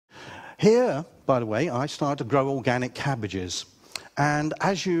Here, by the way, I started to grow organic cabbages. And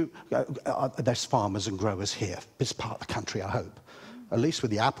as there's farmers and growers here. This part of the country, I hope. At least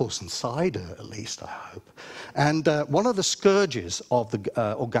with the apples and cider, at least, I hope. And one of the scourges of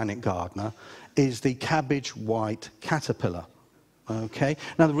the organic gardener is the cabbage white caterpillar. Okay?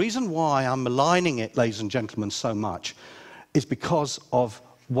 Now, the reason why I'm maligning it, ladies and gentlemen, so much is because of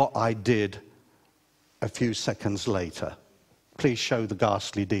what I did a few seconds later. Please show the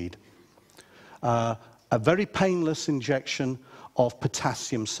ghastly deed. A very painless injection of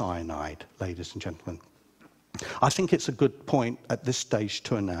potassium cyanide, ladies and gentlemen. I think it's a good point at this stage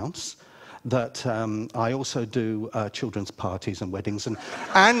to announce that I also do children's parties and weddings, and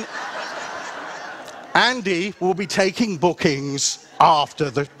Andy will be taking bookings after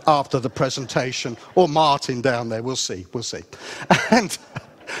the presentation, or Martin down there. We'll see. And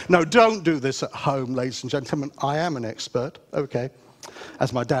no, don't do this at home, ladies and gentlemen. I am an expert. Okay.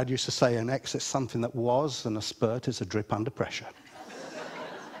 As my dad used to say, an X is something that was, and a spurt is a drip under pressure.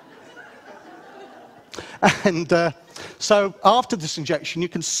 And so after this injection, you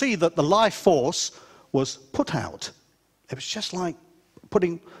can see that the life force was put out. It was just like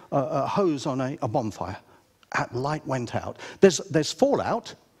putting a hose on a bonfire. Light went out. There's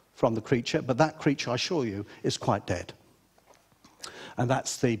fallout from the creature, but that creature, I assure you, is quite dead. And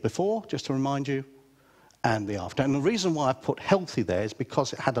that's the before, just to remind you, and the after. And the reason why I've put healthy there is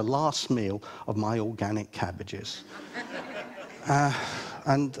because it had a last meal of my organic cabbages.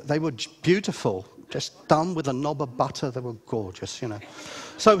 And they were beautiful, just done with a knob of butter. They were gorgeous, you know.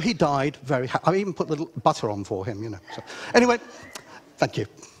 So he died very happy. I even put a little butter on for him, you know. So, anyway, thank you.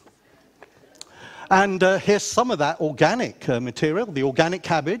 And here's some of that organic material, the organic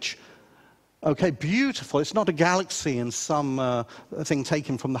cabbage. Okay, beautiful. It's not a galaxy in some thing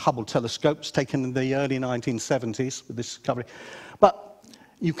taken from the Hubble telescopes, taken in the early 1970s with this discovery. But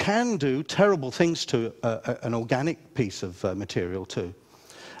you can do terrible things to an organic piece of material too,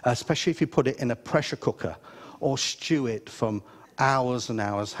 especially if you put it in a pressure cooker or stew it from hours and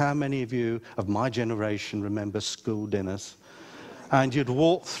hours. How many of you of my generation remember school dinners? And you'd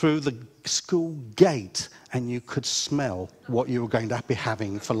walk through the school gate and you could smell what you were going to be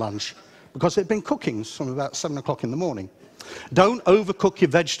having for lunch, because it'd been cooking from about 7 o'clock in the morning. Don't overcook your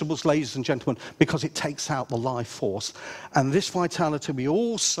vegetables, ladies and gentlemen, because it takes out the life force. And this vitality, we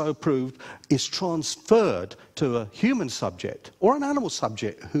also proved, is transferred to a human subject or an animal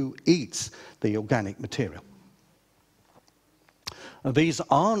subject who eats the organic material. These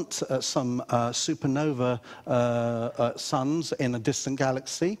aren't some supernova suns in a distant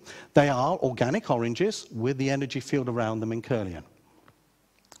galaxy. They are organic oranges with the energy field around them in Kirlian.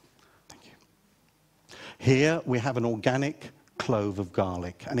 Here we have an organic clove of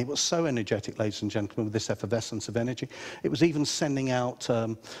garlic, and it was so energetic, ladies and gentlemen, with this effervescence of energy. It was even sending out,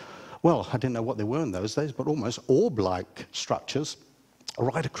 well, I didn't know what they were in those days, but almost orb-like structures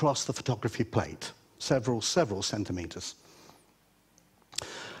right across the photography plate, several centimeters.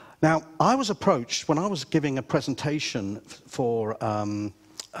 Now, I was approached when I was giving a presentation for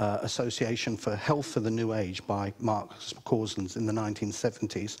Association for Health for the New Age by Marcus Corsens in the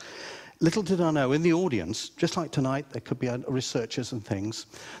 1970s. Little did I know, in the audience, just like tonight, there could be researchers and things,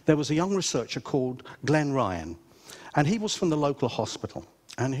 there was a young researcher called Glenn Ryan, and he was from the local hospital.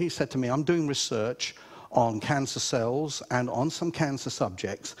 And he said to me, I'm doing research on cancer cells and on some cancer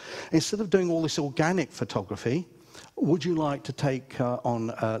subjects. Instead of doing all this organic photography, would you like to take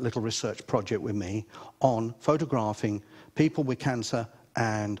on a little research project with me on photographing people with cancer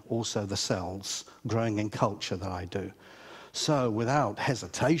and also the cells growing in culture that I do? So without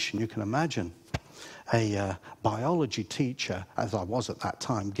hesitation, you can imagine a biology teacher, as I was at that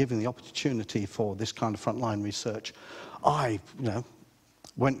time, given the opportunity for this kind of frontline research. I,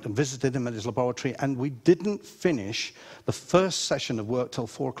 went and visited him at his laboratory, and we didn't finish the first session of work till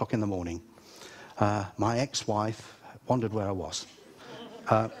 4 o'clock in the morning. My ex-wife wondered where I was.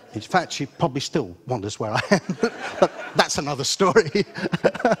 In fact, she probably still wonders where I am, but that's another story.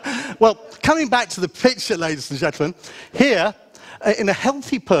 Well, coming back to the picture, ladies and gentlemen, here, in a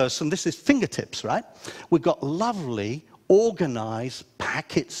healthy person, this is fingertips, right? We've got lovely, organized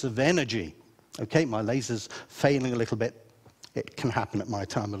packets of energy. Okay, my laser's failing a little bit. It can happen at my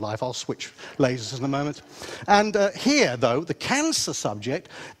time of life. I'll switch lasers in a moment. And here, though, the cancer subject,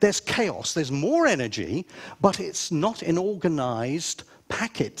 there's chaos. There's more energy, but it's not in organized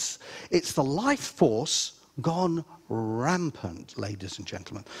packets. It's the life force gone rampant, ladies and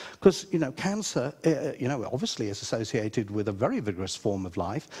gentlemen. Because, cancer, obviously is associated with a very vigorous form of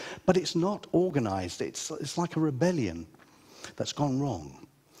life, but it's not organized. It's like a rebellion that's gone wrong.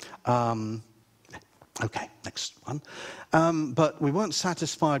 Okay, next one. But we weren't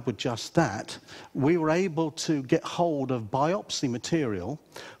satisfied with just that. We were able to get hold of biopsy material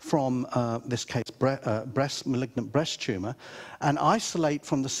from, this case, malignant breast tumour, and isolate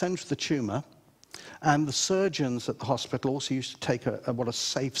from the centre of the tumour. And the surgeons at the hospital also used to take what a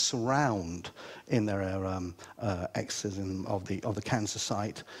safe surround in their excision of the cancer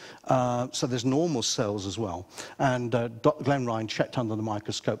site. So there's normal cells as well. And Dr. Glenn Ryan checked under the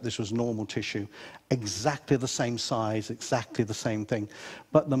microscope. This was normal tissue, exactly the same size, exactly the same thing.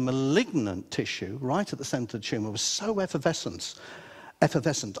 But the malignant tissue, right at the center of the tumor, was so effervescent,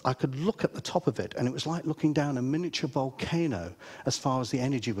 I could look at the top of it, and it was like looking down a miniature volcano as far as the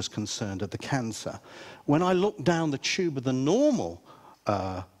energy was concerned of the cancer. When I looked down the tube of the normal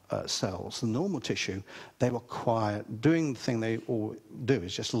cells, the normal tissue, they were quiet, doing the thing they all do,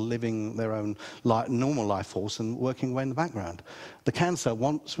 is just living their own normal life force and working away in the background. The cancer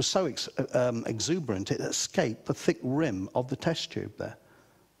once was so exuberant, it escaped the thick rim of the test tube there,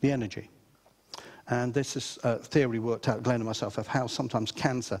 the energy. And this is a theory worked out, Glenn and myself, of how sometimes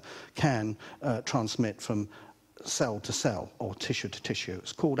cancer can transmit from cell to cell or tissue to tissue.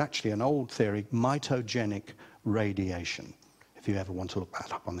 It's called, actually, an old theory, mitogenic radiation, if you ever want to look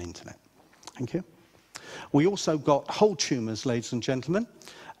that up on the internet. Thank you. We also got whole tumours, ladies and gentlemen,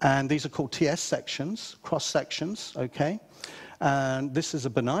 and these are called TS sections, cross sections, okay? And this is a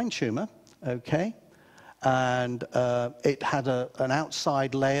benign tumour, okay? And it had an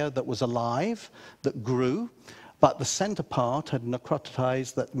outside layer that was alive, that grew, but the center part had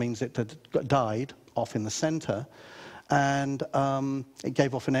necrotized. That means it had died off in the center, and it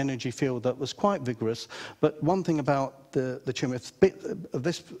gave off an energy field that was quite vigorous. But one thing about the tumor,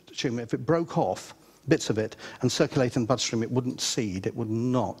 this tumor, if it broke off, bits of it, and circulated in the bloodstream, it wouldn't seed, it would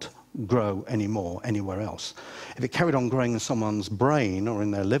not grow anymore anywhere else. If it carried on growing in someone's brain or in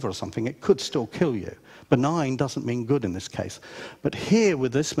their liver or something, it could still kill you. Benign doesn't mean good in this case. But here,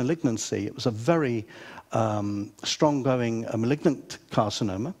 with this malignancy, it was a very strong-going malignant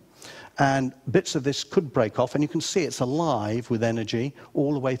carcinoma, and bits of this could break off, and you can see it's alive with energy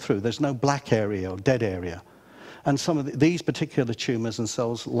all the way through. There's no black area or dead area. And some of these particular tumors and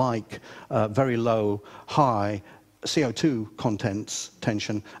cells like very low, high CO2 contents,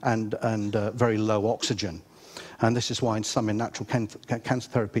 tension, and very low oxygen. And this is why in some natural cancer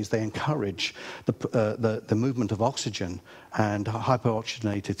therapies they encourage the movement of oxygen and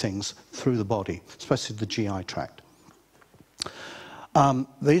hyperoxygenated things through the body, especially the GI tract.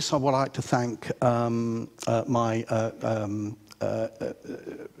 These are what I like to thank my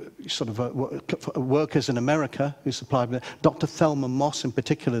workers in America who supplied me. Dr. Thelma Moss in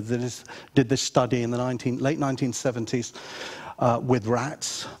particular did this study in the late 1970s with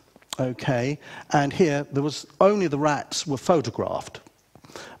rats. Okay, and here there was only the rats were photographed,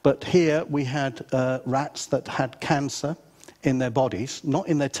 but here we had rats that had cancer in their bodies, not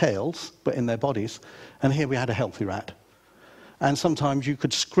in their tails, but in their bodies, and here we had a healthy rat. And sometimes you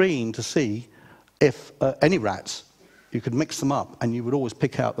could screen to see if any rats, you could mix them up, and you would always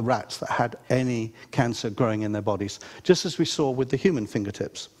pick out the rats that had any cancer growing in their bodies, just as we saw with the human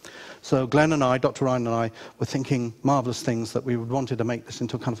fingertips. So Glenn and I, Dr. Ryan and I, were thinking marvellous things that we wanted to make this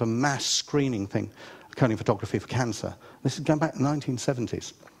into a kind of a mass screening thing, coding photography for cancer. This is going back to the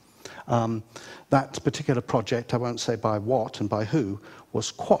 1970s. That particular project, I won't say by what and by who,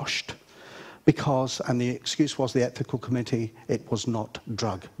 was quashed because, and the excuse was the ethical committee, it was not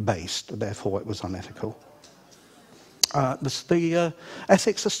drug-based, therefore it was unethical. The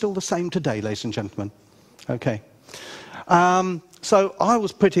ethics are still the same today, ladies and gentlemen. Okay. So I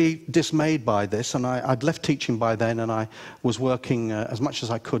was pretty dismayed by this, and I'd left teaching by then, and I was working as much as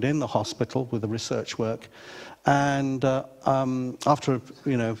I could in the hospital with the research work. And after,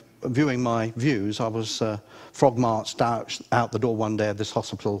 viewing my views, I was frog-marched out the door one day of this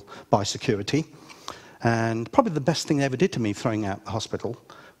hospital by security. And probably the best thing they ever did to me, throwing out the hospital,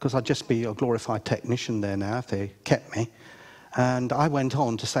 because I'd just be a glorified technician there now if they kept me. And I went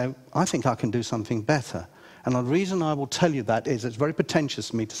on to say, I think I can do something better. And the reason I will tell you that is it's very pretentious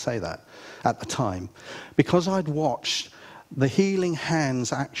of me to say that at the time, because I'd watched the healing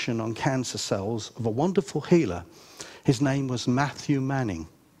hands action on cancer cells of a wonderful healer. His name was Matthew Manning.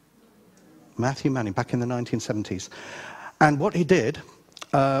 Matthew Manning, back in the 1970s. And what he did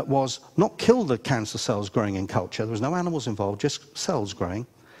was not kill the cancer cells growing in culture. There was no animals involved, just cells growing.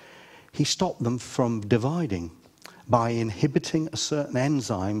 He stopped them from dividing by inhibiting certain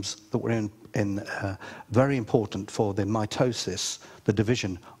enzymes that were very important for the mitosis, the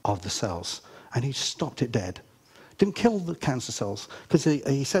division of the cells. And he stopped it dead. Didn't kill the cancer cells, because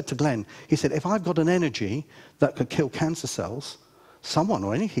he said to Glenn, he said, if I've got an energy that could kill cancer cells, someone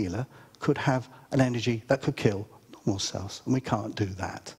or any healer could have an energy that could kill normal cells, and we can't do that.